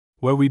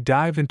where we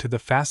dive into the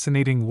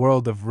fascinating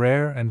world of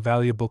rare and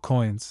valuable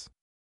coins.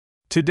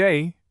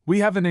 Today, we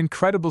have an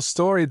incredible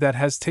story that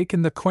has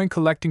taken the coin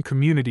collecting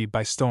community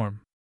by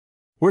storm.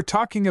 We're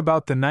talking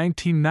about the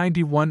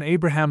 1991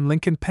 Abraham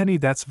Lincoln penny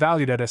that's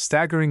valued at a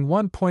staggering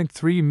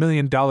 $1.3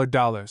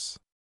 million.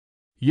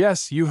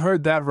 Yes, you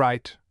heard that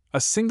right,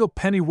 a single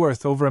penny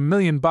worth over $1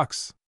 million.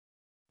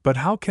 But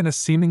how can a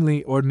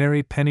seemingly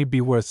ordinary penny be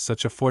worth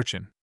such a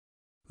fortune?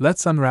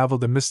 Let's unravel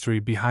the mystery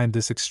behind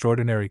this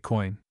extraordinary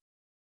coin.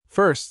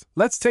 First,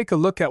 let's take a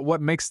look at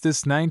what makes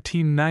this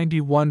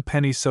 1991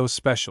 penny so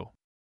special.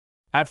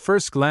 At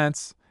first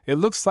glance, it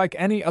looks like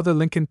any other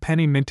Lincoln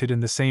penny minted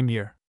in the same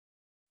year.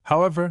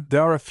 However,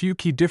 there are a few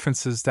key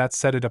differences that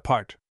set it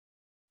apart.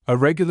 A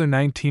regular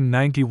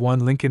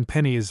 1991 Lincoln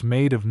penny is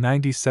made of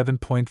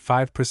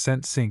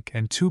 97.5% zinc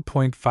and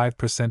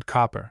 2.5%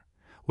 copper,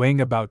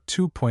 weighing about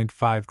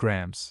 2.5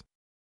 grams.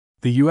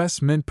 The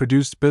U.S. Mint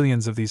produced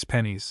billions of these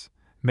pennies,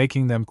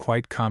 making them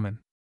quite common.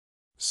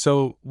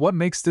 So, what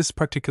makes this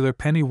particular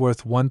penny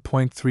worth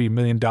 $1.3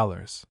 million?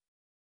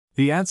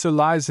 The answer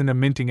lies in a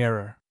minting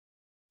error.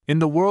 In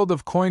the world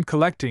of coin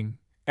collecting,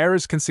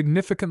 errors can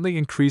significantly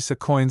increase a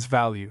coin's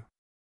value.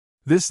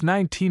 This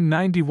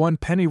 1991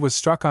 penny was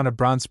struck on a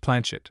bronze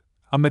planchet,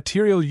 a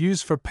material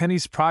used for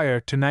pennies prior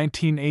to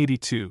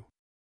 1982.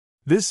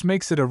 This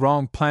makes it a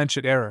wrong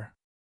planchet error.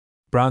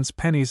 Bronze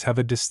pennies have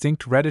a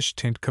distinct reddish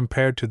tint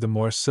compared to the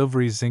more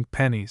silvery zinc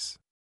pennies.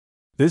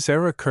 This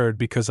error occurred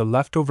because a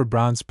leftover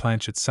bronze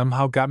planchet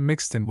somehow got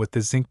mixed in with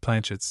the zinc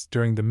planchets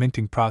during the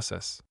minting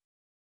process.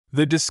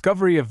 The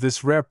discovery of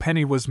this rare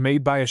penny was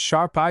made by a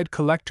sharp-eyed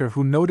collector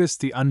who noticed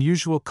the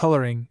unusual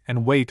coloring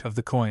and weight of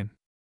the coin.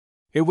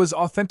 It was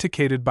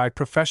authenticated by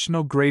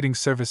professional grading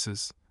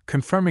services,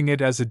 confirming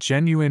it as a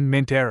genuine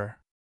mint error.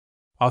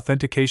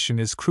 Authentication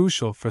is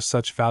crucial for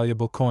such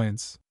valuable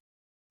coins.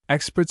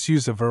 Experts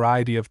use a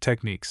variety of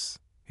techniques,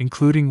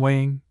 including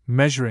weighing,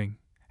 measuring,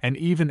 and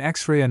even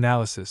X-ray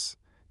analysis,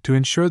 to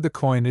ensure the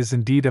coin is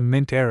indeed a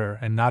mint error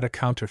and not a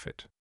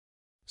counterfeit.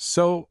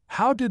 So,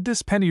 how did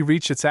this penny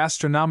reach its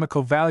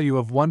astronomical value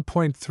of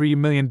 $1.3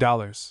 million?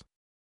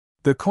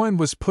 The coin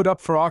was put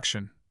up for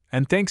auction,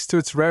 and thanks to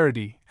its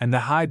rarity and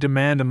the high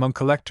demand among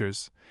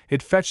collectors,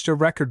 it fetched a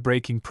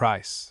record-breaking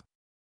price.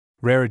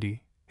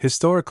 Rarity,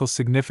 historical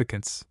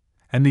significance,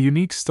 and the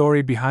unique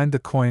story behind the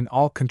coin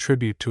all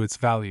contribute to its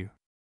value.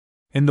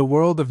 In the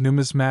world of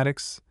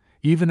numismatics,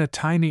 even a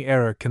tiny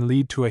error can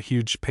lead to a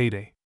huge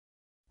payday.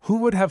 Who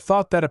would have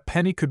thought that a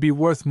penny could be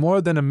worth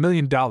more than $1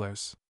 million?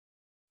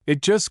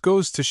 It just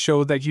goes to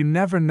show that you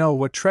never know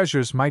what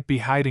treasures might be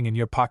hiding in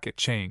your pocket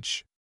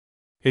change.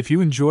 If you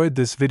enjoyed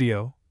this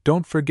video,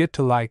 don't forget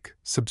to like,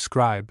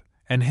 subscribe,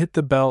 and hit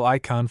the bell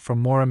icon for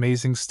more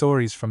amazing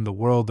stories from the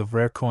world of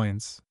rare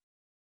coins.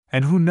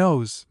 And who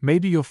knows,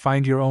 maybe you'll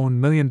find your own $1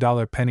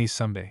 million penny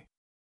someday.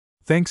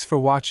 Thanks for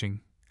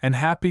watching, and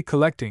happy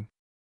collecting!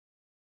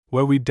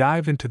 Where we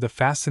dive into the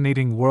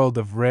fascinating world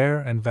of rare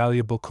and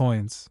valuable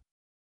coins.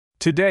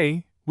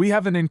 Today, we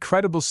have an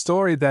incredible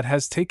story that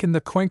has taken the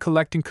coin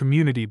collecting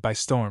community by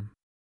storm.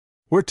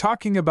 We're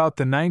talking about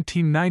the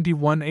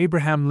 1991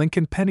 Abraham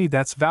Lincoln penny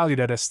that's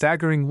valued at a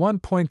staggering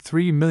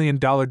 $1.3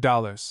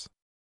 million.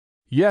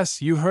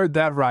 Yes, you heard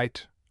that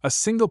right, a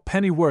single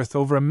penny worth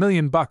over $1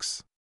 million.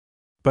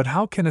 But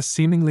how can a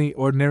seemingly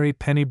ordinary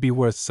penny be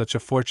worth such a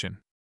fortune?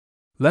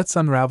 Let's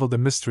unravel the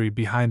mystery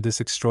behind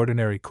this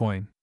extraordinary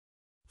coin.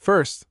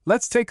 First,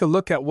 let's take a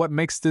look at what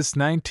makes this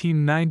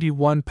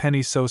 1991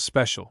 penny so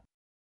special.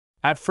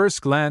 At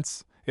first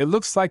glance, it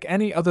looks like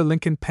any other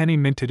Lincoln penny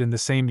minted in the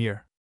same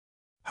year.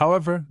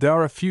 However, there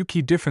are a few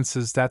key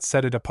differences that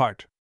set it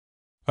apart.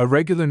 A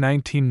regular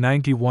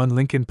 1991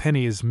 Lincoln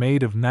penny is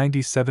made of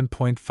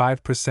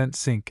 97.5%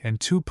 zinc and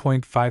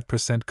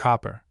 2.5%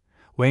 copper,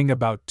 weighing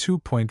about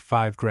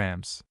 2.5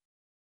 grams.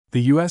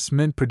 The U.S.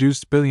 Mint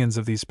produced billions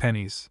of these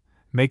pennies,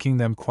 making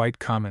them quite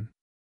common.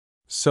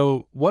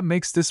 So, what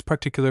makes this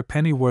particular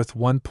penny worth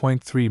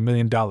 $1.3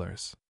 million?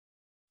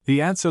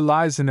 The answer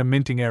lies in a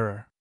minting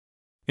error.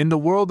 In the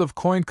world of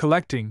coin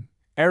collecting,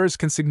 errors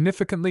can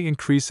significantly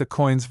increase a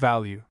coin's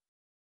value.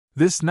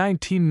 This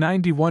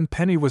 1991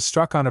 penny was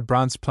struck on a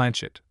bronze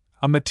planchet,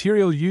 a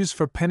material used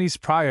for pennies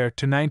prior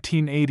to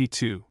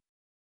 1982.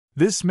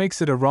 This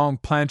makes it a wrong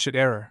planchet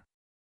error.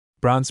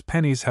 Bronze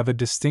pennies have a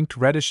distinct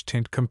reddish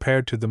tint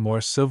compared to the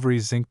more silvery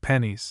zinc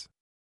pennies.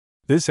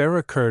 This error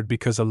occurred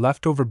because a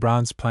leftover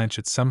bronze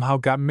planchet somehow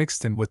got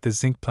mixed in with the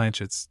zinc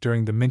planchets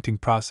during the minting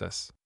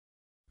process.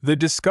 The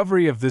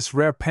discovery of this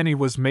rare penny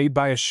was made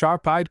by a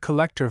sharp-eyed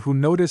collector who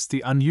noticed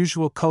the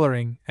unusual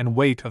coloring and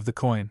weight of the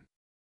coin.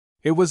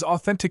 It was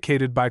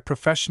authenticated by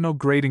professional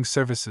grading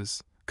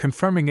services,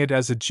 confirming it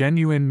as a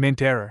genuine mint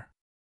error.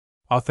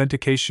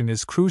 Authentication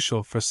is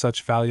crucial for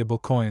such valuable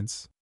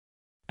coins.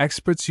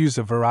 Experts use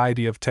a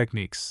variety of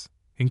techniques,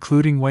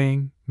 including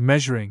weighing,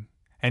 measuring,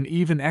 and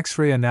even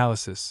X-ray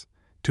analysis,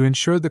 to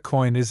ensure the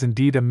coin is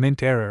indeed a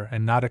mint error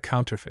and not a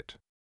counterfeit.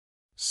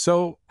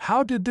 So,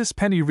 how did this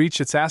penny reach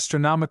its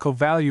astronomical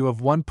value of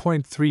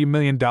 $1.3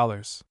 million?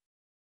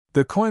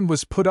 The coin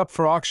was put up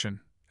for auction,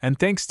 and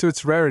thanks to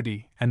its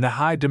rarity and the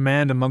high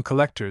demand among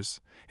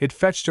collectors, it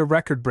fetched a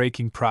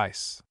record-breaking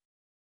price.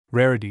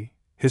 Rarity,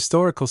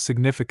 historical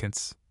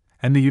significance,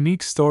 and the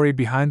unique story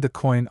behind the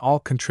coin all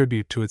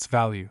contribute to its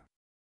value.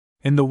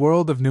 In the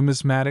world of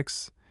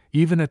numismatics,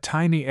 even a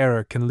tiny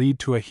error can lead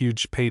to a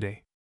huge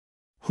payday.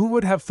 Who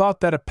would have thought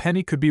that a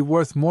penny could be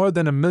worth more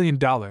than $1 million?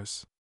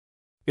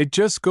 It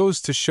just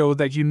goes to show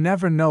that you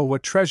never know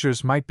what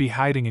treasures might be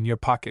hiding in your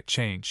pocket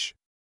change.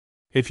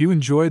 If you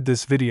enjoyed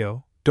this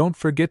video, don't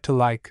forget to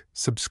like,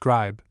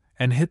 subscribe,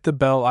 and hit the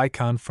bell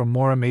icon for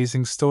more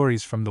amazing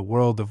stories from the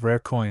world of rare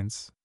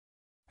coins.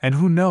 And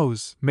who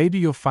knows, maybe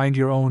you'll find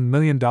your own $1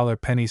 million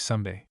penny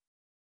someday.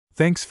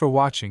 Thanks for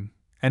watching,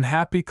 and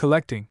happy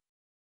collecting!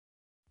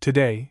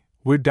 Today,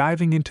 we're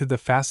diving into the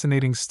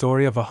fascinating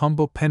story of a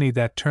humble penny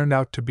that turned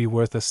out to be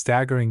worth a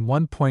staggering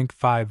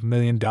 $1.5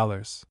 million.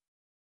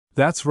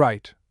 That's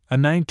right, a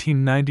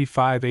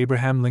 1995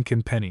 Abraham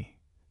Lincoln penny,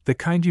 the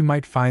kind you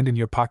might find in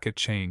your pocket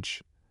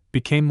change,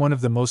 became one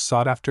of the most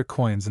sought-after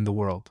coins in the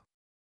world.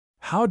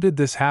 How did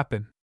this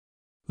happen?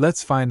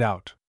 Let's find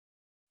out.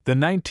 The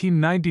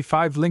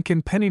 1995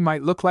 Lincoln penny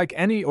might look like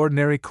any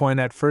ordinary coin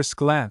at first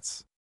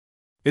glance.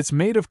 It's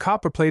made of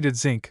copper-plated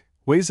zinc,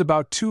 weighs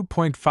about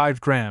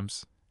 2.5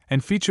 grams,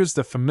 and features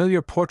the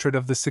familiar portrait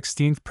of the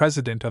 16th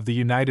President of the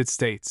United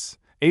States,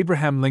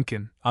 Abraham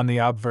Lincoln, on the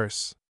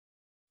obverse.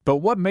 But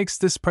what makes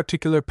this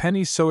particular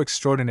penny so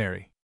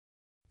extraordinary?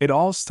 It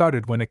all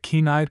started when a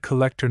keen-eyed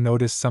collector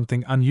noticed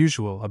something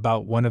unusual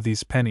about one of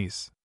these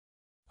pennies.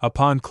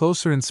 Upon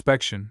closer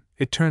inspection,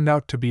 it turned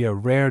out to be a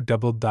rare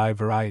double-die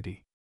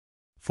variety.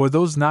 For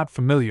those not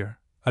familiar,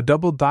 a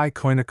double-die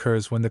coin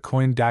occurs when the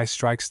coin die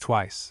strikes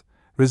twice,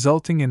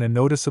 resulting in a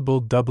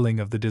noticeable doubling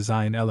of the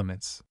design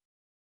elements.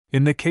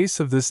 In the case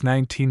of this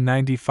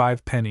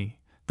 1995 penny,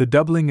 the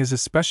doubling is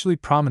especially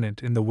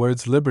prominent in the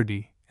words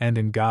 "Liberty" and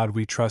 "In God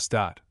We Trust."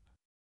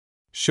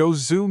 Shows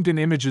zoomed-in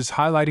images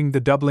highlighting the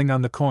doubling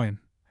on the coin.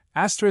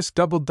 Asterisk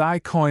double-die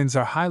coins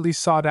are highly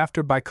sought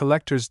after by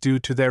collectors due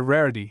to their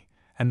rarity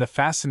and the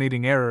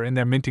fascinating error in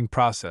their minting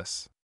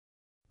process.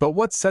 But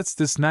what sets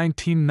this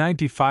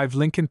 1995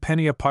 Lincoln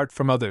penny apart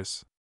from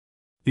others?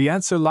 The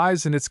answer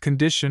lies in its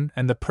condition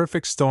and the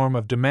perfect storm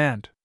of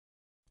demand.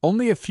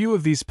 Only a few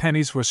of these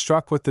pennies were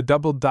struck with the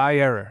double-die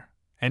error,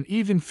 and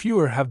even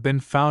fewer have been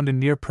found in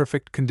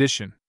near-perfect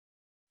condition.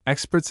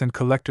 Experts and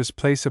collectors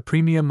place a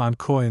premium on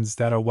coins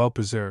that are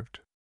well-preserved.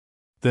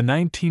 The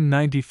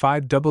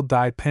 1995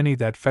 double-die penny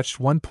that fetched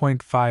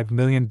 $1.5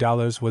 million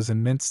was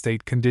in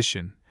mint-state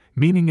condition,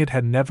 meaning it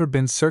had never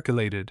been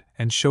circulated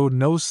and showed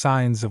no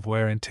signs of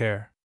wear and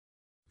tear.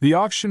 The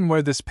auction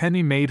where this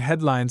penny made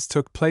headlines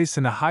took place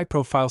in a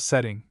high-profile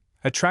setting,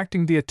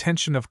 attracting the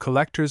attention of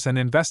collectors and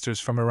investors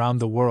from around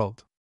the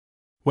world.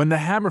 When the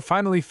hammer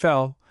finally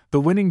fell,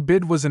 the winning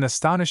bid was an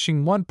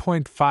astonishing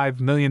 $1.5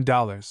 million.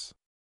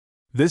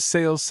 This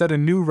sale set a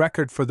new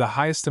record for the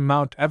highest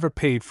amount ever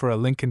paid for a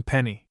Lincoln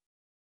penny.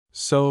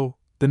 So,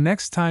 the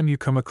next time you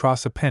come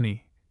across a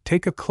penny,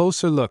 take a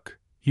closer look.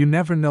 You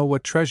never know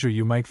what treasure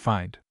you might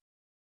find.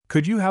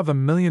 Could you have $1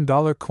 million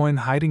coin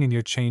hiding in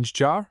your change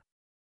jar?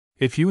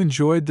 If you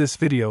enjoyed this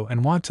video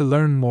and want to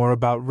learn more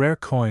about rare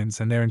coins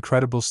and their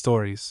incredible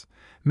stories,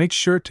 make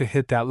sure to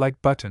hit that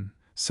like button,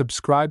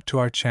 subscribe to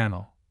our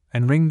channel,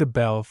 and ring the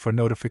bell for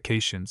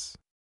notifications.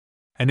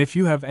 And if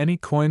you have any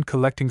coin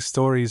collecting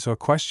stories or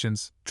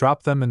questions,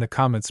 drop them in the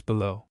comments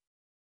below.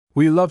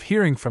 We love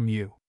hearing from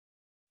you.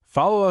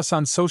 Follow us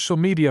on social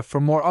media for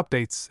more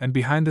updates and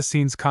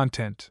behind-the-scenes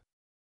content.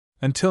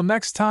 Until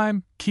next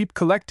time, keep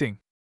collecting.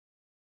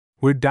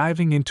 We're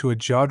diving into a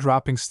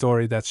jaw-dropping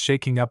story that's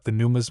shaking up the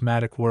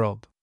numismatic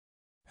world.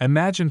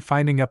 Imagine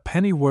finding a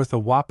penny worth a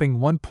whopping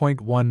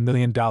 $1.1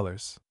 million.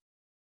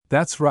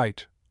 That's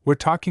right, we're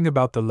talking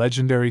about the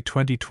legendary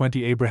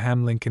 2020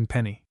 Abraham Lincoln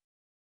penny.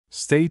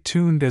 Stay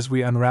tuned as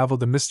we unravel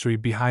the mystery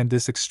behind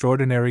this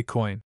extraordinary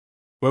coin,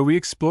 where we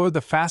explore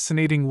the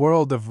fascinating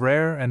world of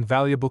rare and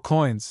valuable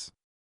coins.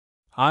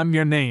 I'm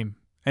your name,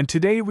 and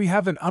today we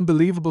have an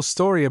unbelievable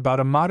story about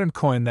a modern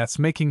coin that's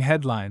making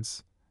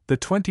headlines, the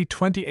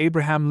 2020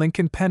 Abraham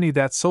Lincoln penny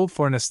that sold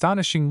for an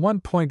astonishing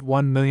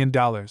 $1.1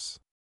 million.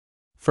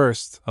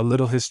 First, a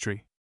little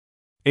history.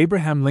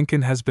 Abraham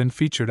Lincoln has been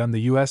featured on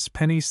the U.S.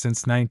 penny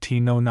since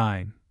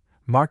 1909,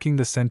 marking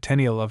the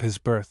centennial of his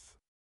birth.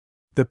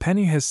 The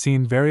penny has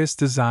seen various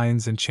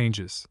designs and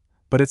changes,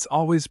 but it's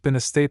always been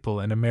a staple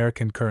in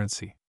American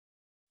currency.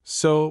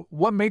 So,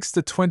 what makes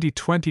the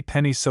 2020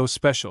 penny so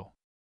special?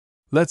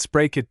 Let's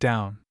break it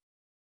down.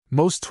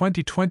 Most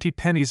 2020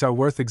 pennies are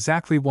worth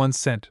exactly 1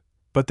 cent,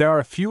 but there are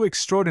a few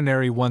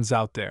extraordinary ones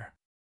out there.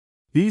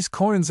 These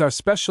coins are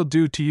special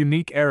due to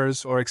unique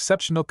errors or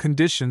exceptional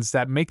conditions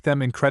that make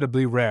them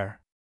incredibly rare.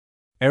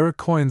 Error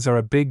coins are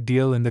a big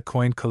deal in the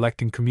coin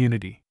collecting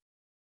community.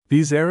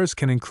 These errors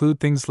can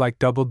include things like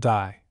double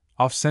die,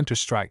 off-center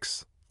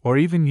strikes, or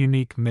even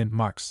unique mint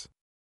marks.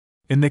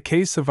 In the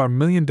case of our $1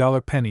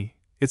 million penny,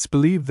 it's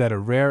believed that a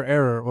rare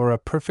error or a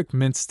perfect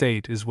mint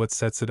state is what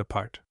sets it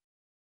apart.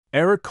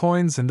 Error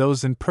coins and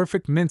those in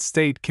perfect mint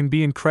state can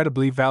be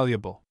incredibly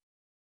valuable.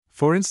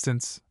 For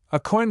instance, a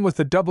coin with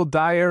a double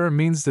die error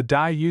means the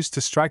die used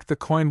to strike the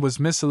coin was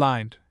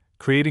misaligned,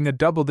 creating a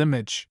doubled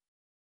image.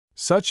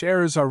 Such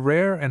errors are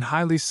rare and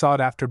highly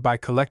sought after by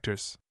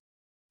collectors.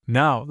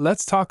 Now,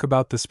 let's talk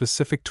about the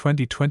specific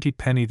 2020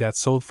 penny that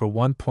sold for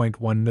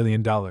 $1.1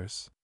 million.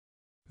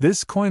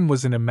 This coin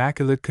was in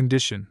immaculate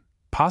condition,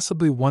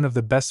 possibly one of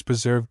the best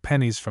preserved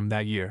pennies from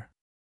that year.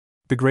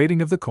 The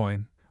grading of the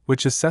coin,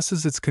 which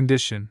assesses its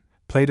condition,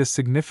 played a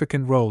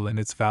significant role in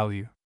its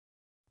value.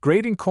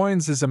 Grading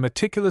coins is a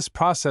meticulous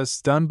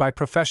process done by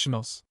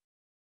professionals.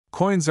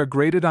 Coins are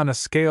graded on a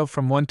scale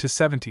from 1 to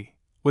 70,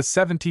 with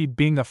 70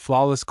 being a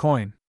flawless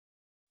coin.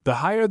 The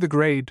higher the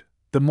grade,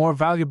 the more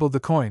valuable the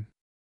coin.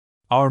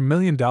 Our $1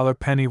 million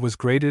penny was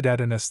graded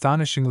at an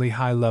astonishingly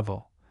high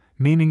level,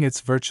 meaning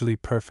it's virtually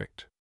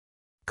perfect.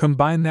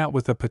 Combine that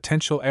with a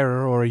potential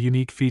error or a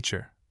unique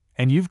feature,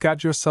 and you've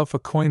got yourself a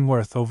coin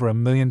worth over $1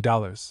 million.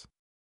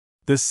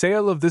 The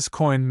sale of this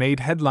coin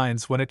made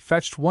headlines when it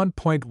fetched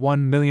 $1.1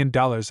 million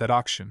at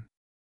auction.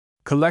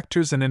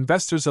 Collectors and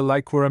investors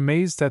alike were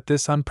amazed at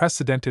this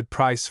unprecedented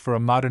price for a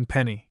modern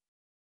penny.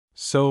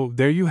 So,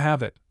 there you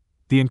have it,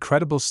 the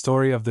incredible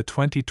story of the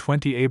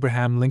 2020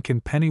 Abraham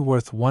Lincoln penny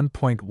worth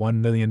 $1.1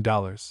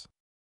 million.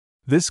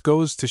 This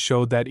goes to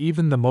show that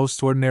even the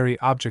most ordinary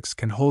objects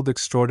can hold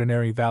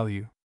extraordinary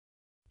value.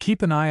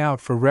 Keep an eye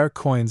out for rare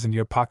coins in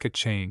your pocket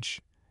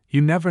change.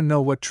 You never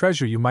know what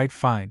treasure you might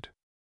find.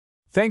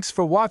 Thanks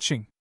for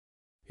watching.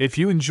 If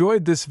you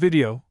enjoyed this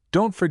video,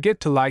 don't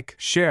forget to like,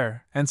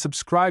 share, and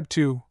subscribe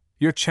to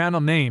your channel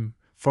name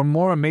for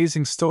more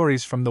amazing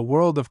stories from the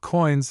world of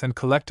coins and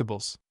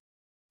collectibles.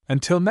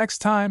 Until next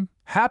time,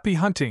 happy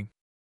hunting!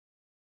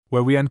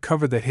 Where we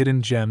uncover the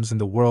hidden gems in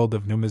the world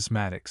of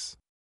numismatics.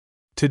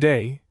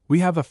 Today, we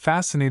have a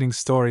fascinating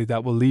story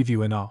that will leave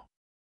you in awe.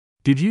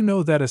 Did you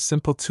know that a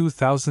simple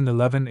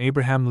 2011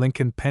 Abraham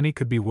Lincoln penny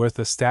could be worth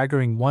a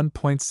staggering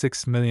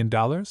 $1.6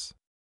 million?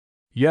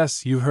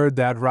 Yes, you heard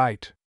that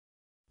right.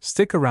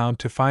 Stick around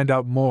to find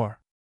out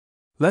more.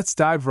 Let's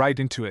dive right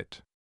into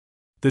it.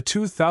 The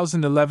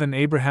 2011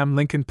 Abraham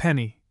Lincoln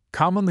penny,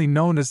 commonly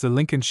known as the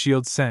Lincoln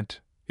Shield cent,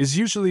 is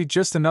usually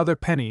just another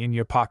penny in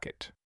your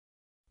pocket.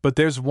 But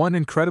there's one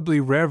incredibly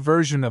rare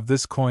version of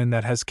this coin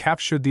that has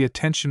captured the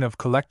attention of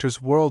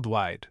collectors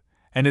worldwide,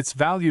 and it's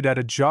valued at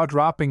a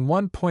jaw-dropping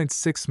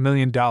 $1.6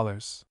 million.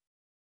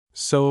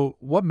 So,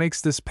 what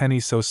makes this penny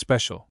so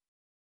special?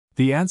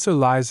 The answer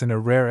lies in a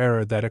rare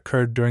error that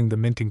occurred during the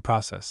minting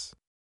process.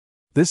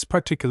 This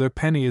particular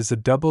penny is a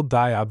double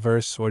die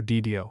obverse or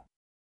DDO.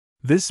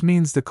 This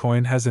means the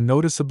coin has a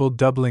noticeable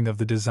doubling of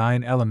the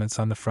design elements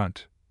on the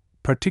front,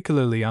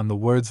 particularly on the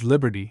words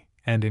Liberty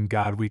and In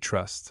God We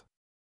Trust.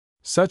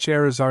 Such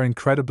errors are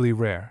incredibly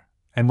rare,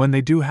 and when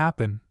they do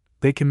happen,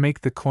 they can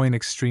make the coin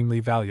extremely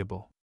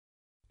valuable.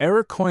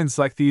 Error coins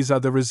like these are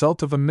the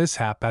result of a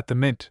mishap at the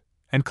mint,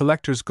 and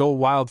collectors go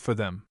wild for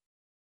them.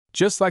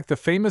 Just like the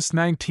famous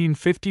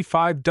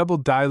 1955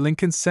 double-die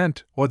Lincoln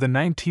cent or the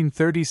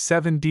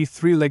 1937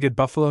 D3-legged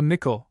buffalo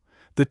nickel,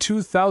 the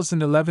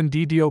 2011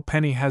 DDO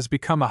penny has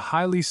become a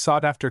highly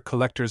sought-after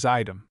collector's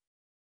item.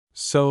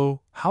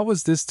 So, how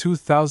was this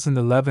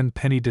 2011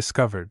 penny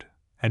discovered,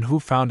 and who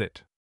found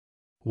it?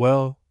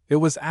 Well, it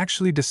was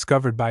actually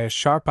discovered by a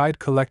sharp-eyed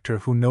collector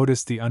who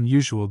noticed the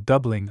unusual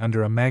doubling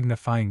under a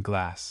magnifying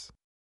glass.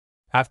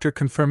 After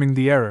confirming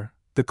the error,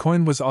 the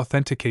coin was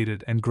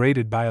authenticated and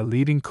graded by a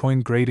leading coin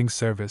grading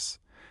service,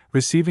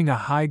 receiving a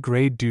high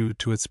grade due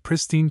to its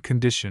pristine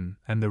condition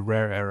and the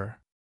rare error.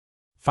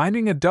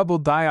 Finding a double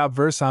die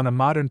obverse on a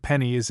modern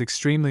penny is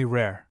extremely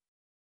rare.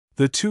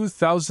 The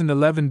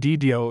 2011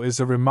 DDO is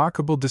a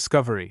remarkable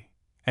discovery,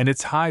 and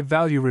its high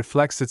value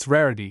reflects its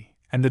rarity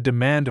and the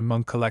demand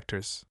among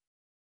collectors.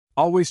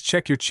 Always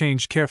check your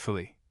change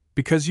carefully,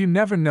 because you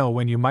never know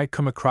when you might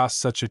come across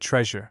such a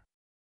treasure.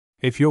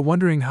 If you're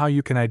wondering how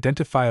you can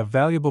identify a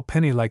valuable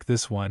penny like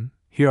this one,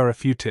 here are a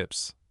few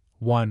tips.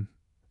 1.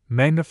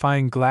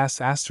 Magnifying glass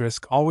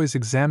asterisk. Always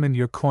examine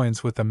your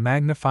coins with a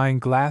magnifying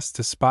glass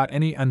to spot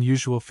any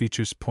unusual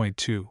features.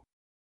 2.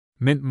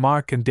 Mint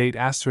mark and date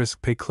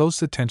asterisk. Pay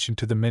close attention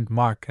to the mint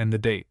mark and the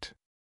date.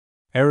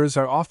 Errors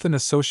are often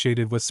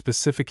associated with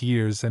specific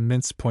years and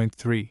mints.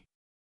 3.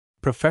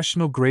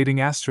 Professional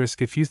grading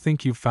asterisk. If you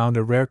think you've found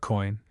a rare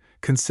coin,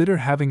 consider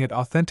having it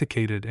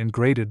authenticated and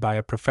graded by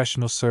a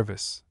professional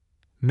service.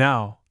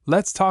 Now,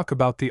 let's talk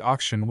about the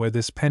auction where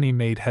this penny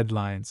made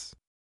headlines.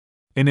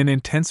 In an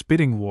intense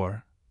bidding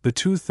war, the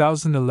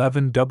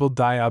 2011 double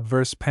die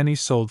obverse penny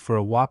sold for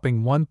a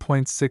whopping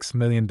 $1.6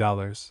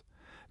 million,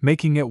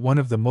 making it one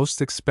of the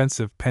most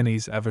expensive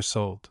pennies ever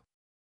sold.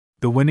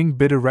 The winning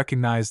bidder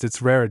recognized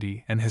its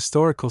rarity and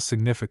historical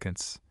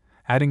significance,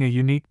 adding a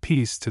unique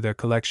piece to their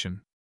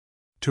collection.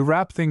 To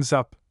wrap things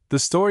up, the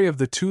story of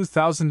the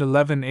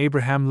 2011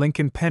 Abraham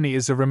Lincoln penny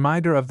is a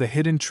reminder of the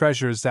hidden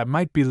treasures that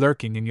might be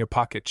lurking in your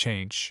pocket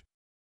change.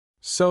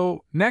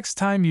 So, next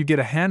time you get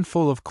a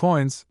handful of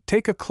coins,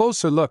 take a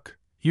closer look.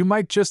 You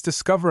might just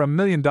discover a $1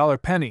 million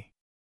penny.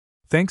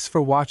 Thanks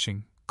for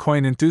watching,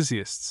 coin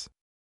enthusiasts.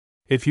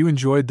 If you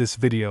enjoyed this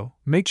video,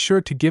 make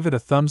sure to give it a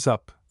thumbs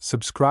up,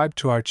 subscribe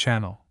to our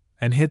channel,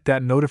 and hit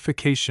that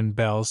notification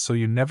bell so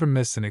you never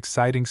miss an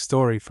exciting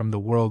story from the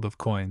world of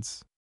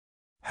coins.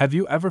 Have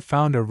you ever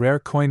found a rare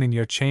coin in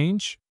your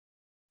change?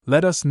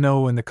 Let us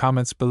know in the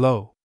comments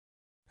below.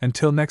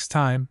 Until next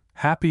time,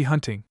 happy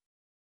hunting!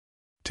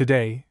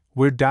 Today,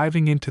 we're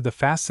diving into the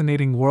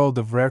fascinating world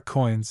of rare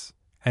coins,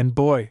 and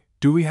boy,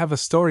 do we have a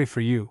story for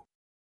you.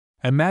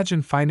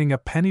 Imagine finding a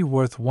penny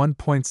worth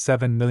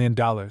 $1.7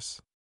 million.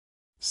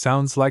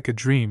 Sounds like a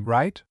dream,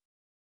 right?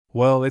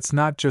 Well, it's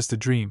not just a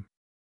dream.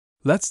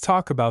 Let's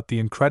talk about the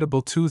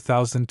incredible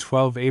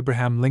 2012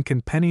 Abraham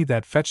Lincoln penny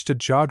that fetched a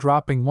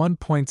jaw-dropping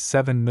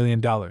 $1.7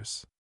 million.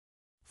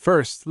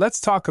 First, let's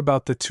talk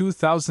about the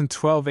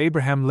 2012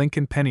 Abraham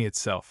Lincoln penny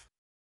itself.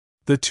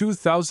 The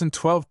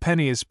 2012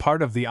 penny is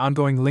part of the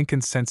ongoing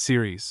Lincoln Cent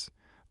series,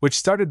 which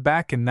started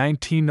back in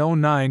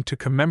 1909 to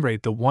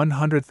commemorate the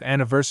 100th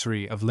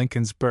anniversary of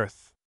Lincoln's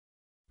birth.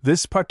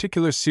 This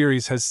particular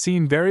series has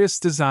seen various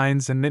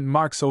designs and mint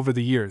marks over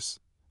the years,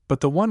 but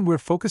the one we're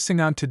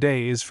focusing on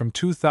today is from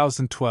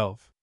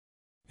 2012.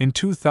 In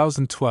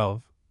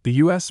 2012, the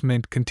U.S.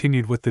 Mint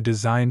continued with the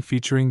design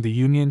featuring the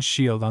Union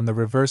shield on the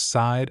reverse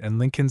side and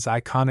Lincoln's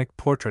iconic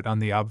portrait on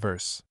the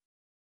obverse.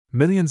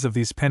 Millions of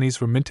these pennies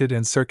were minted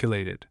and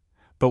circulated,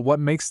 but what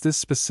makes this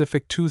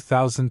specific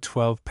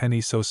 2012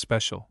 penny so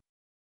special?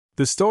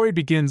 The story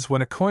begins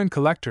when a coin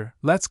collector,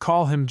 let's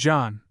call him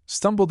John,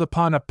 stumbled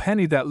upon a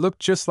penny that looked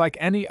just like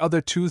any other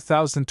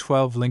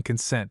 2012 Lincoln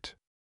Cent.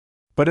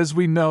 But as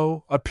we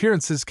know,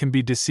 appearances can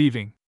be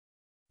deceiving.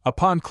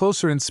 Upon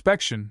closer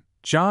inspection,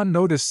 John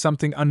noticed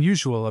something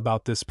unusual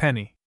about this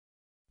penny.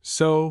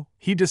 So,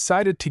 he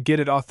decided to get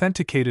it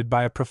authenticated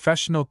by a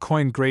professional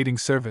coin grading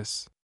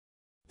service.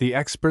 The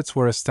experts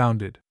were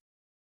astounded.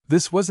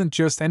 This wasn't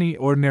just any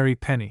ordinary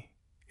penny,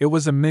 it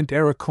was a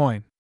mint-era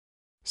coin.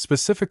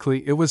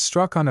 Specifically, it was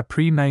struck on a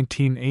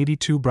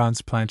pre-1982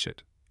 bronze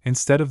planchet,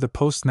 instead of the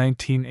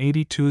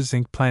post-1982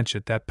 zinc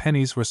planchet that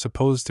pennies were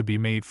supposed to be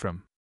made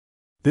from.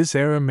 This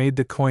era made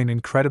the coin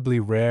incredibly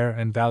rare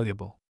and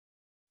valuable.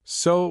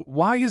 So,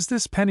 why is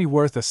this penny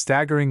worth a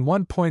staggering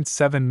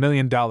 $1.7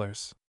 million?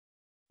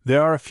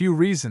 There are a few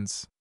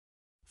reasons.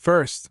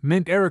 First,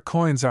 mint-era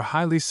coins are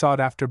highly sought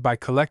after by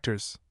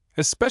collectors,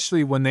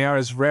 especially when they are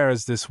as rare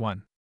as this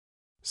one.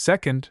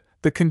 Second,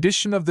 the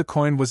condition of the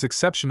coin was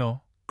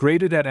exceptional,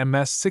 graded at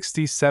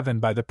MS-67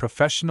 by the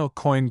professional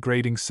coin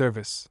grading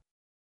service.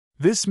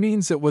 This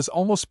means it was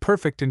almost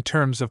perfect in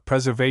terms of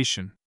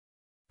preservation.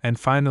 And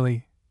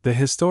finally, the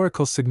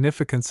historical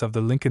significance of the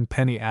Lincoln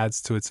penny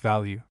adds to its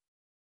value.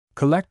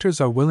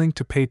 Collectors are willing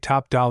to pay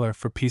top dollar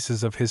for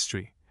pieces of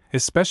history,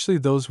 especially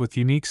those with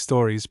unique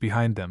stories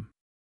behind them.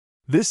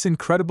 This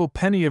incredible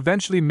penny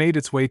eventually made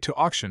its way to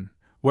auction,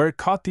 where it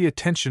caught the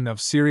attention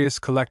of serious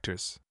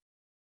collectors.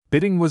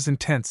 Bidding was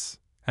intense,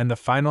 and the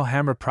final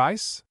hammer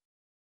price?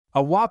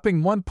 A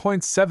whopping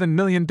 $1.7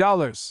 million!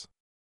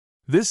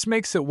 This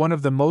makes it one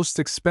of the most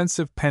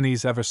expensive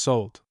pennies ever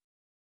sold.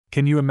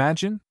 Can you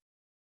imagine?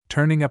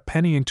 Turning a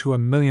penny into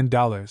 $1 million.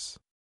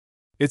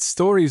 It's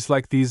stories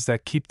like these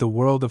that keep the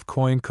world of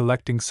coin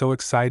collecting so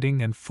exciting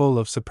and full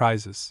of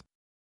surprises.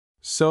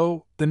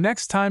 So, the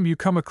next time you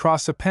come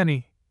across a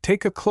penny,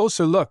 take a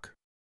closer look.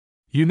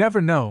 You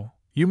never know,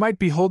 you might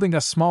be holding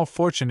a small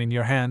fortune in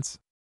your hands.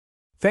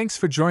 Thanks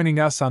for joining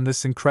us on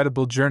this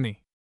incredible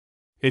journey.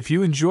 If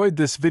you enjoyed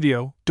this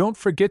video, don't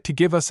forget to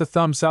give us a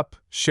thumbs up,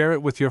 share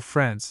it with your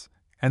friends,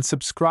 and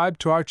subscribe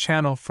to our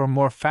channel for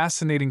more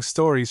fascinating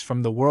stories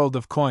from the world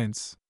of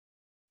coins.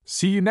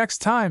 See you next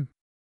time!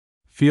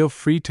 Feel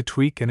free to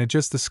tweak and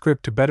adjust the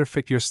script to better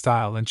fit your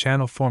style and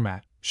channel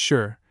format.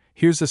 Sure,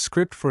 here's a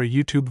script for a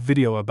YouTube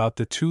video about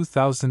the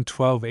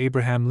 2012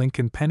 Abraham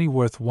Lincoln penny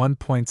worth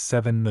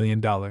 $1.7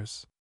 million.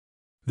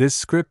 This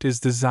script is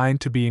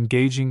designed to be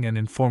engaging and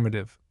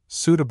informative,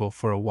 suitable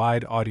for a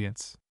wide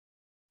audience.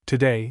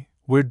 Today,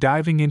 we're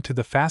diving into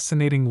the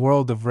fascinating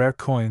world of rare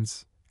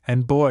coins,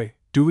 and boy,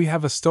 do we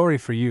have a story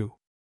for you.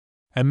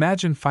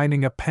 Imagine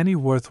finding a penny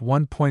worth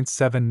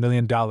 $1.7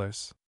 million.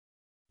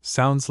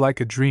 Sounds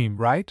like a dream,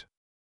 right?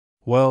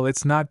 Well,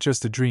 it's not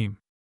just a dream.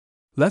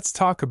 Let's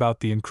talk about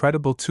the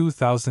incredible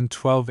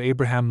 2012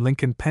 Abraham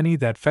Lincoln penny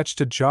that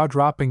fetched a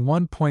jaw-dropping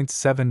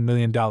 $1.7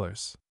 million.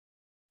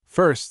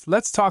 First,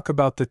 let's talk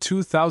about the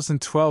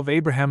 2012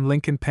 Abraham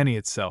Lincoln penny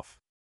itself.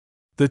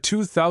 The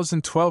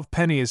 2012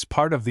 penny is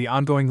part of the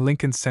ongoing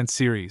Lincoln Cent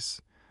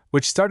series,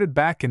 which started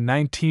back in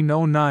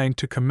 1909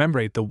 to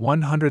commemorate the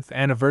 100th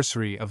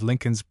anniversary of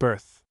Lincoln's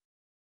birth.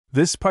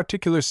 This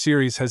particular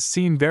series has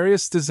seen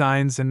various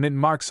designs and mint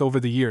marks over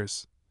the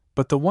years,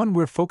 but the one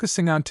we're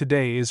focusing on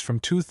today is from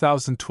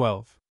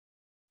 2012.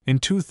 In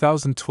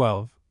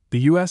 2012, the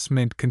U.S.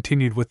 Mint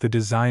continued with the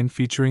design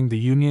featuring the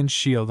Union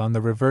shield on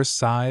the reverse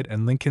side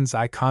and Lincoln's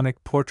iconic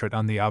portrait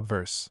on the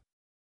obverse.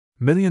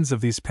 Millions of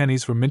these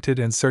pennies were minted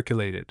and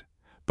circulated,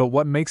 but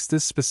what makes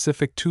this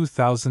specific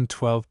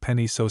 2012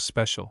 penny so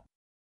special?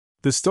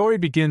 The story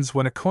begins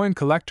when a coin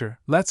collector,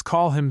 let's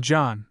call him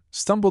John,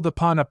 stumbled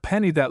upon a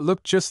penny that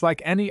looked just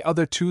like any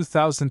other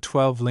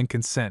 2012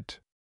 Lincoln Cent.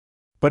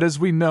 But as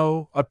we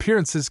know,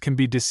 appearances can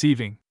be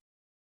deceiving.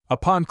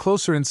 Upon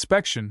closer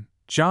inspection,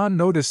 John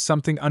noticed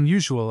something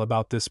unusual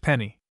about this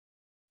penny.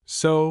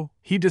 So,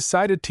 he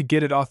decided to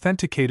get it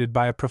authenticated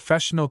by a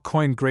professional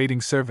coin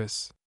grading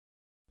service.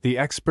 The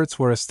experts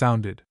were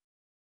astounded.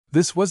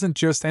 This wasn't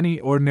just any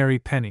ordinary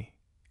penny,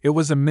 it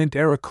was a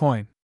mint-era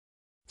coin.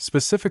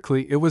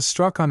 Specifically, it was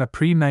struck on a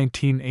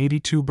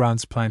pre-1982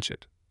 bronze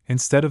planchet,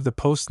 instead of the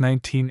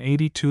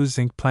post-1982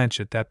 zinc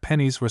planchet that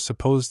pennies were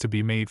supposed to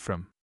be made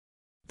from.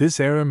 This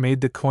error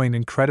made the coin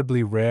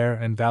incredibly rare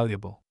and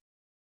valuable.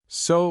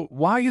 So,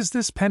 why is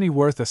this penny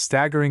worth a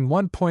staggering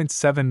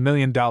 $1.7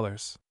 million?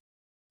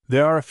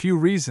 There are a few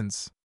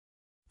reasons.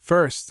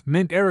 First,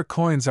 mint-era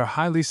coins are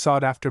highly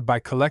sought after by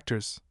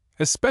collectors,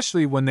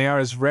 especially when they are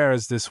as rare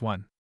as this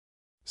one.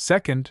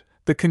 Second,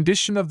 the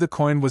condition of the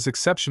coin was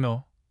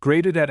exceptional,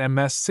 graded at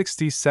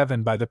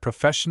MS67 by the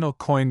professional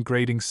coin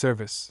grading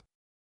service.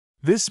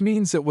 This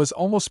means it was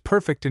almost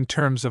perfect in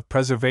terms of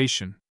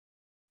preservation.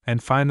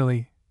 And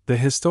finally, the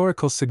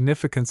historical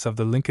significance of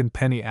the Lincoln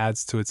penny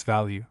adds to its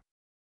value.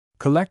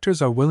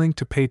 Collectors are willing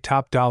to pay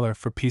top dollar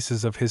for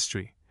pieces of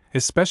history,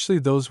 especially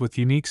those with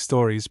unique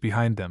stories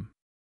behind them.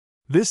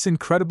 This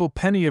incredible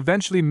penny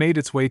eventually made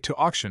its way to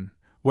auction,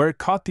 where it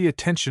caught the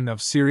attention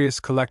of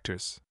serious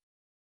collectors.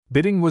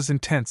 Bidding was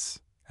intense,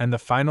 and the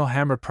final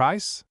hammer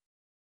price?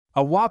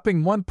 A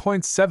whopping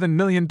 $1.7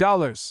 million!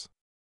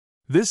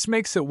 This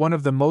makes it one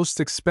of the most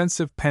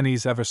expensive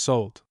pennies ever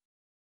sold.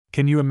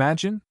 Can you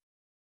imagine?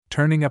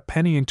 Turning a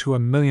penny into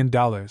 $1 million.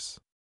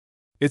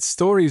 It's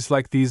stories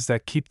like these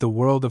that keep the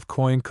world of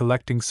coin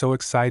collecting so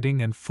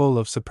exciting and full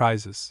of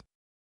surprises.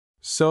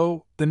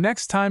 So, the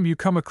next time you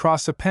come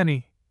across a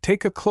penny,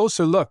 take a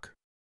closer look.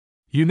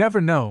 You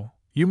never know,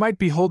 you might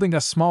be holding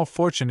a small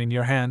fortune in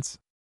your hands.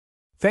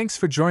 Thanks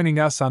for joining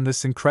us on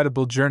this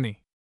incredible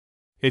journey.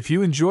 If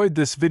you enjoyed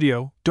this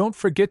video, don't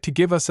forget to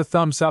give us a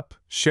thumbs up,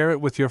 share it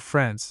with your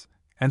friends,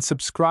 and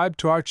subscribe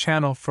to our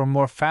channel for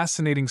more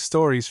fascinating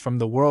stories from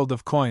the world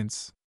of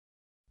coins.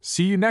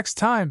 See you next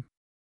time!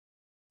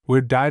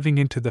 We're diving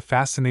into the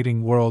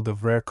fascinating world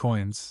of rare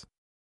coins.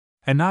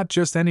 And not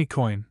just any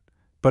coin,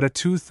 but a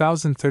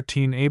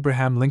 2013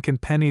 Abraham Lincoln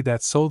penny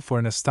that sold for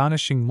an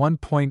astonishing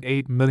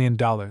 $1.8 million.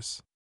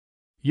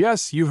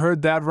 Yes, you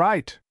heard that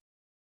right!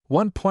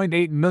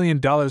 $1.8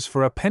 million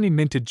for a penny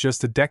minted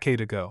just a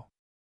decade ago.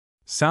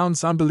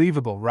 Sounds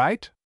unbelievable,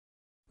 right?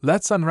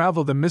 Let's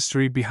unravel the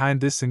mystery behind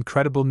this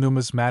incredible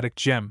numismatic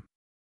gem.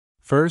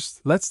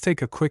 First, let's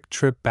take a quick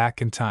trip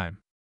back in time.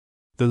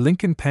 The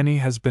Lincoln penny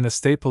has been a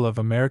staple of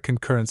American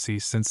currency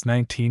since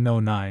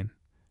 1909,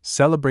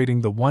 celebrating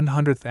the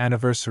 100th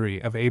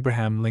anniversary of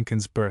Abraham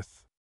Lincoln's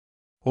birth.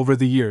 Over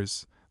the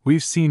years,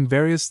 we've seen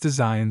various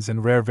designs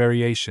and rare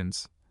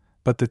variations,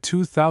 but the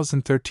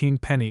 2013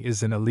 penny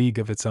is in a league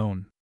of its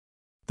own.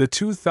 The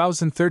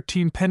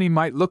 2013 penny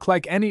might look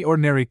like any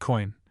ordinary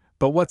coin,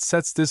 but what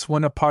sets this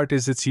one apart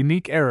is its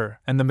unique error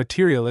and the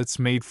material it's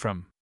made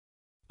from.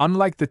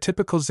 Unlike the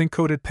typical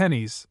zinc-coated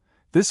pennies,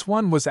 this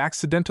one was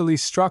accidentally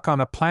struck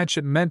on a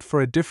planchet meant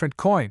for a different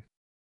coin.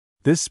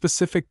 This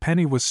specific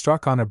penny was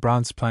struck on a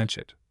bronze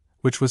planchet,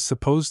 which was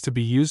supposed to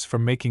be used for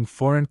making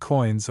foreign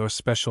coins or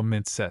special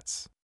mint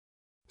sets.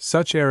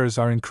 Such errors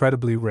are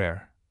incredibly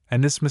rare,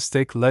 and this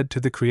mistake led to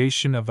the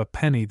creation of a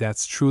penny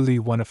that's truly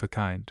one of a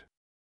kind.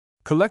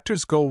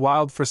 Collectors go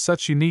wild for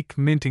such unique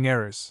minting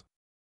errors.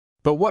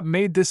 But what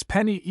made this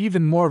penny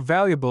even more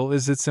valuable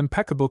is its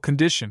impeccable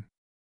condition.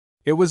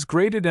 It was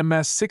graded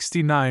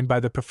MS69 by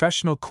the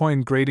Professional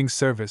Coin Grading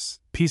Service,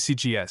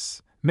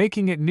 PCGS,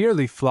 making it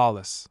nearly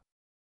flawless.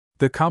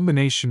 The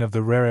combination of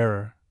the rare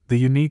error, the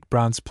unique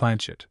bronze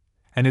planchet,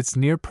 and its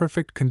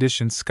near-perfect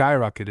condition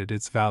skyrocketed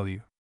its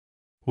value.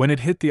 When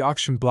it hit the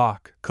auction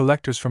block,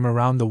 collectors from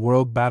around the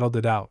world battled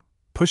it out,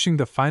 pushing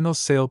the final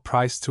sale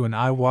price to an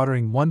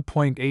eye-watering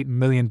 $1.8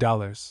 million.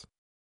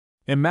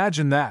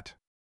 Imagine that!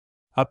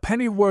 A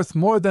penny worth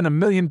more than $1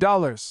 million!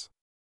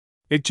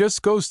 It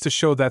just goes to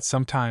show that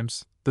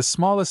sometimes, the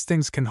smallest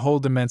things can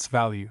hold immense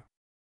value.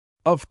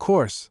 Of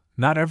course,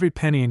 not every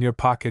penny in your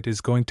pocket is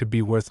going to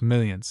be worth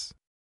millions.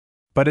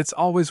 But it's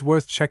always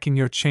worth checking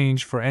your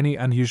change for any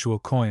unusual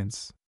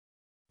coins.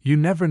 You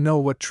never know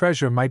what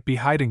treasure might be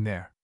hiding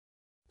there.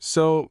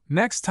 So,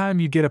 next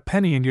time you get a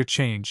penny in your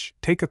change,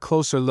 take a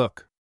closer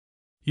look.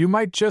 You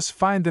might just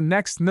find the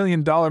next $1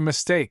 million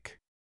mistake.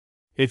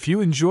 If you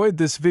enjoyed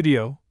this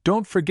video,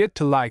 don't forget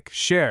to like,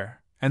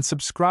 share, and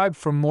subscribe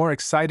for more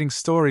exciting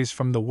stories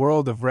from the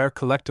world of rare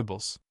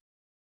collectibles.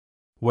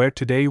 Where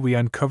today we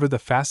uncover the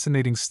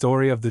fascinating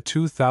story of the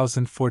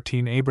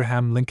 2014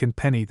 Abraham Lincoln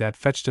penny that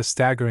fetched a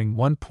staggering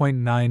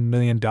 $1.9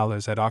 million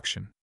at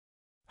auction.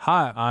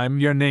 Hi, I'm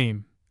your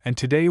name, and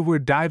today we're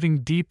diving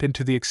deep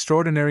into the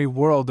extraordinary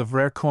world of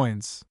rare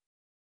coins.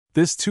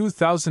 This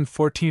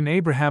 2014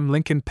 Abraham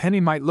Lincoln penny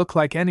might look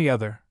like any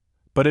other,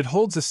 but it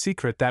holds a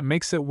secret that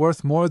makes it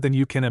worth more than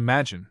you can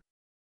imagine.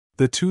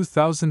 The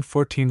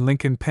 2014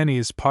 Lincoln penny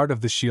is part of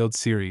the Shield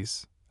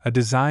series, a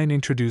design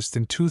introduced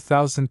in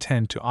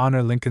 2010 to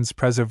honor Lincoln's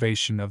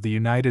preservation of the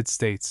United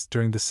States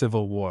during the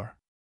Civil War.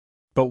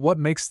 But what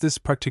makes this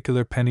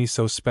particular penny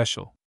so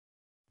special?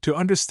 To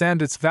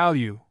understand its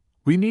value,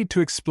 we need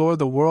to explore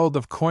the world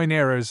of coin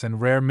errors and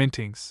rare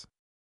mintings.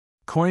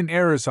 Coin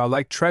errors are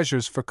like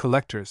treasures for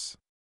collectors.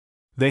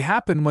 They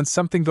happen when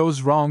something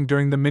goes wrong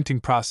during the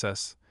minting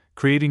process,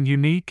 creating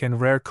unique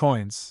and rare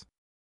coins.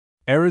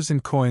 Errors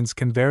in coins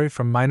can vary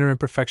from minor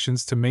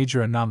imperfections to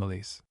major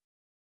anomalies.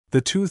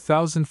 The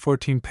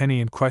 2014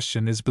 penny in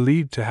question is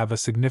believed to have a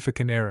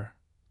significant error,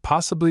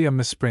 possibly a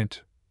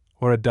misprint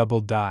or a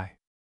double die.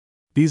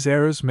 These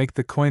errors make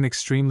the coin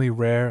extremely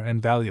rare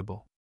and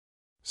valuable.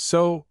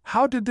 So,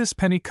 how did this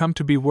penny come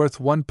to be worth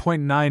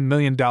 $1.9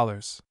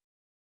 million?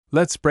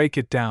 Let's break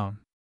it down.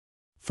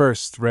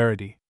 First,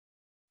 rarity.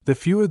 The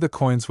fewer the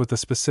coins with a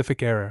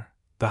specific error,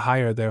 the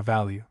higher their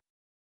value.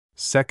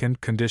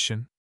 Second,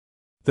 condition.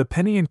 The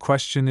penny in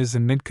question is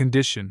in mint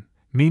condition,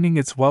 meaning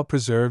it's well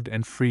preserved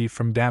and free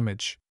from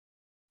damage.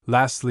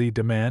 Lastly,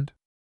 demand.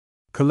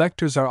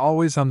 Collectors are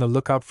always on the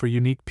lookout for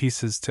unique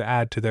pieces to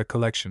add to their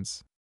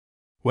collections.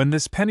 When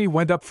this penny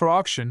went up for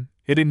auction,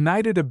 it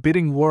ignited a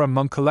bidding war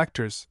among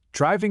collectors,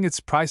 driving its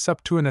price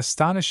up to an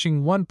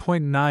astonishing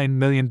 $1.9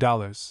 million.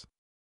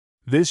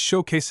 This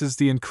showcases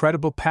the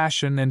incredible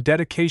passion and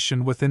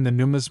dedication within the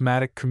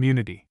numismatic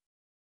community.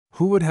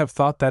 Who would have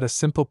thought that a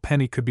simple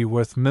penny could be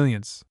worth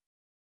millions?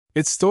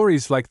 It's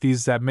stories like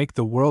these that make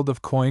the world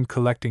of coin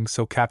collecting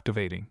so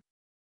captivating.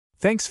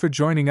 Thanks for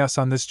joining us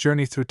on this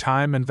journey through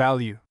time and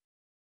value.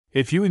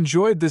 If you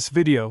enjoyed this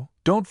video,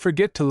 don't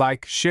forget to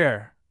like,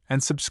 share,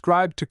 and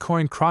subscribe to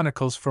Coin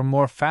Chronicles for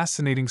more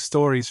fascinating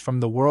stories from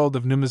the world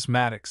of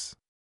numismatics.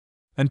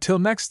 Until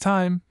next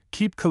time,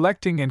 keep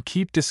collecting and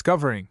keep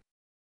discovering.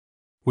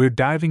 We're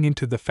diving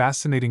into the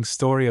fascinating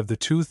story of the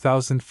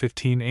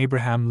 2015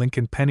 Abraham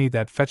Lincoln penny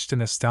that fetched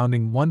an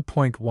astounding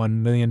 $1.1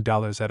 million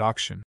at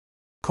auction.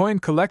 Coin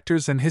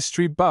collectors and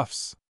history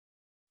buffs.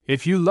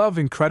 If you love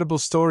incredible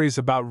stories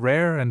about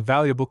rare and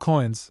valuable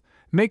coins,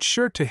 make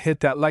sure to hit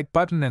that like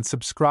button and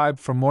subscribe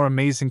for more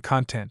amazing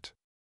content.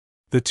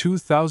 The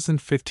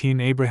 2015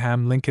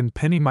 Abraham Lincoln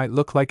penny might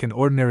look like an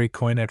ordinary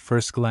coin at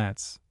first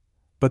glance,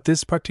 but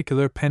this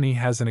particular penny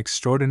has an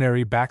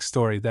extraordinary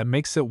backstory that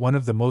makes it one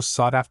of the most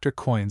sought-after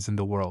coins in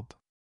the world.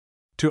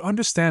 To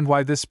understand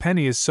why this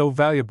penny is so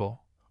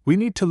valuable, we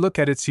need to look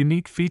at its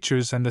unique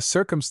features and the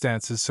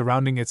circumstances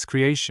surrounding its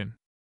creation.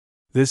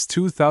 This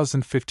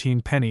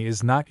 2015 penny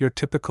is not your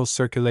typical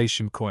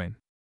circulation coin.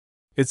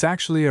 It's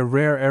actually a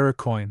rare error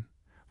coin,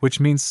 which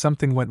means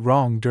something went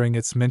wrong during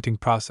its minting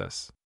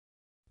process.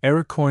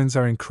 Error coins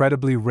are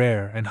incredibly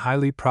rare and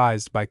highly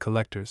prized by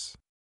collectors.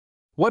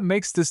 What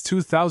makes this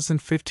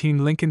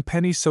 2015 Lincoln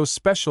penny so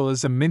special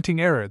is a minting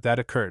error that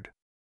occurred.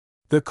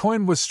 The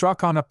coin was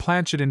struck on a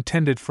planchet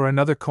intended for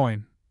another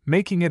coin,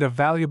 making it a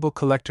valuable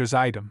collector's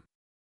item.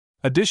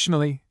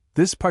 Additionally,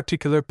 this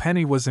particular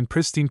penny was in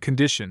pristine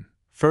condition,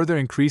 further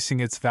increasing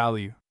its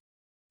value.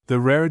 The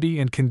rarity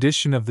and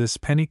condition of this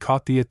penny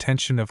caught the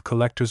attention of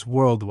collectors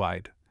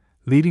worldwide,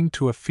 leading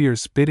to a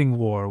fierce bidding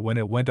war when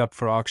it went up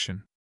for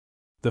auction.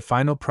 The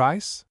final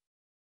price?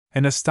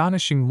 An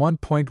astonishing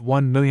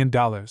 $1.1 million.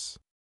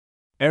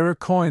 Error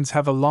coins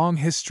have a long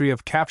history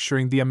of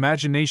capturing the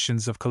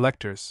imaginations of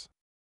collectors.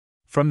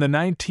 From the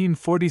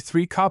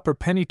 1943 copper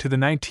penny to the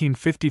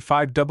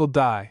 1955 double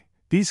die,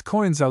 these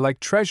coins are like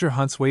treasure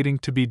hunts waiting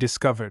to be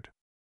discovered.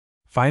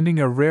 Finding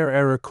a rare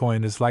error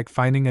coin is like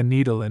finding a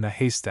needle in a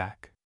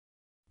haystack.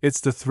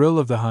 It's the thrill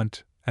of the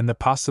hunt and the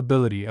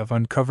possibility of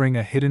uncovering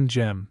a hidden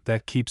gem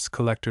that keeps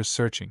collectors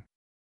searching.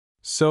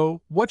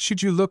 So, what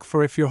should you look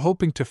for if you're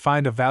hoping to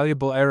find a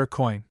valuable error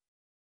coin?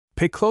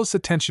 Pay close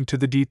attention to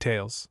the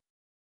details.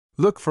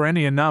 Look for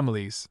any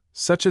anomalies,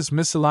 such as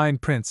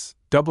misaligned prints,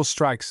 double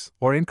strikes,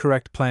 or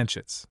incorrect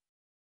planchets.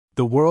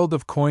 The world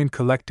of coin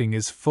collecting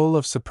is full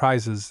of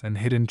surprises and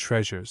hidden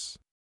treasures.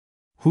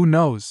 Who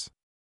knows?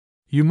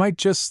 You might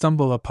just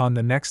stumble upon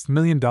the next $1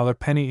 million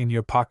penny in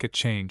your pocket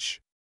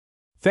change.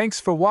 Thanks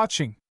for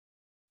watching.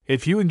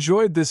 If you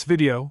enjoyed this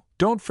video,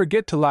 don't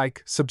forget to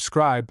like,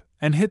 subscribe,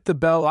 and hit the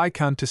bell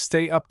icon to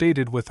stay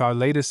updated with our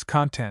latest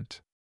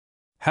content.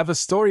 Have a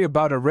story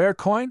about a rare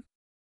coin?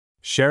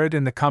 Share it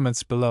in the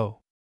comments below.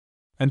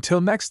 Until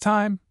next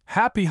time,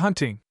 happy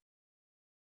hunting!